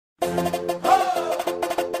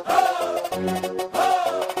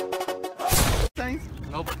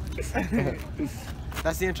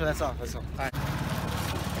That's the intro, that's all. That's all. Alright.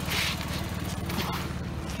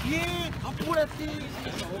 Yeah, apúrate.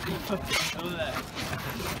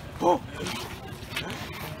 Oh.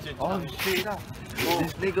 Oh shit.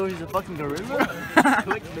 This nigga is a fucking gorilla?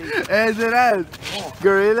 As it is.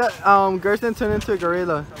 Gorilla, Gersten turned into a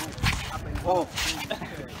gorilla. Oh.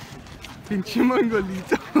 Pinche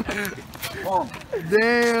mongolito. Oh.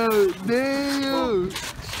 Damn, damn.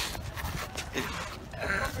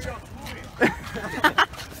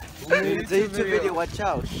 It's a YouTube video, watch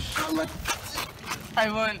out. I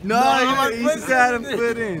won. No, he's got him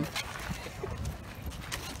put in.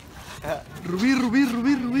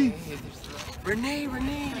 Ruby. Renee.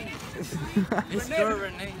 It's your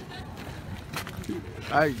Renee.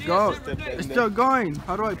 Alright, go. It's still going.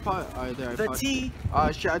 How do I pause? Alright, there I The paused. T.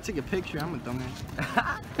 Oh shit, I took a picture. I'm a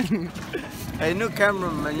dumbass. Hey, new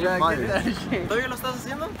cameraman, you're fired. ¿Todavía lo estás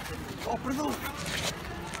haciendo? Oh, perdón.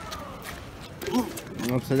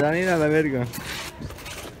 No, pues ya ni a la verga.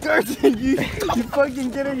 Gersten, you fucking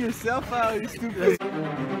getting yourself out, you stupid.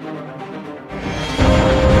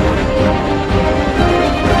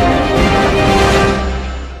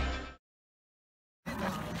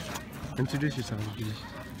 Introduce yourself.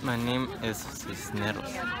 My name is Cisneros.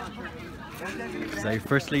 Is that your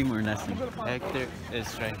first name or last name? Hector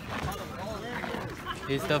is right.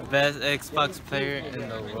 He's the best Xbox player in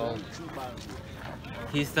the world.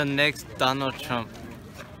 He's the next Donald Trump.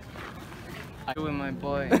 With my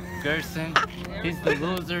boy Gersten, he's the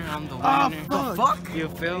loser, I'm the winner. The fuck? You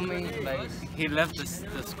feel me? Like he left the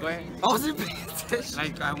square. I wasn't paying attention.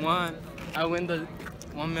 Like I win the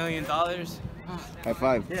 $1 million. High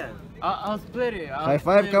five. Yeah. I'll split it. High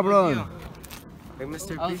five, cabron. Hey,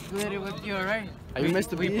 Mr. I'll B. split it with you, alright? Are you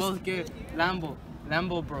Mr. We Beast? both get Lambo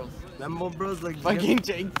Bros. Lambo bros like Fucking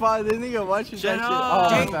Jake Paul, this nigga watching Shut that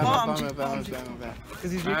up. shit. Jake Oh, Paul, my Jake bad.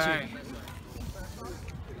 because he's Alright.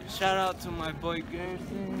 Shout out to my boy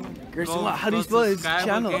Gersten. Gersten, how do you Go spell to his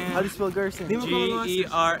channel? Skybogan. How do you spell Gersten? Gersan.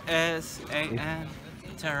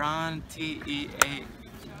 Tehran.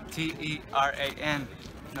 Teran.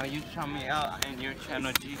 Now you shout me out in your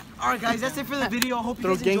channel, G. Alright guys, that's it for the video. I hope you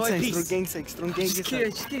guys enjoyed. Peace. Throw gang Just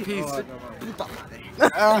kidding. Peace.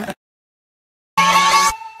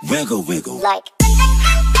 Wiggle. Like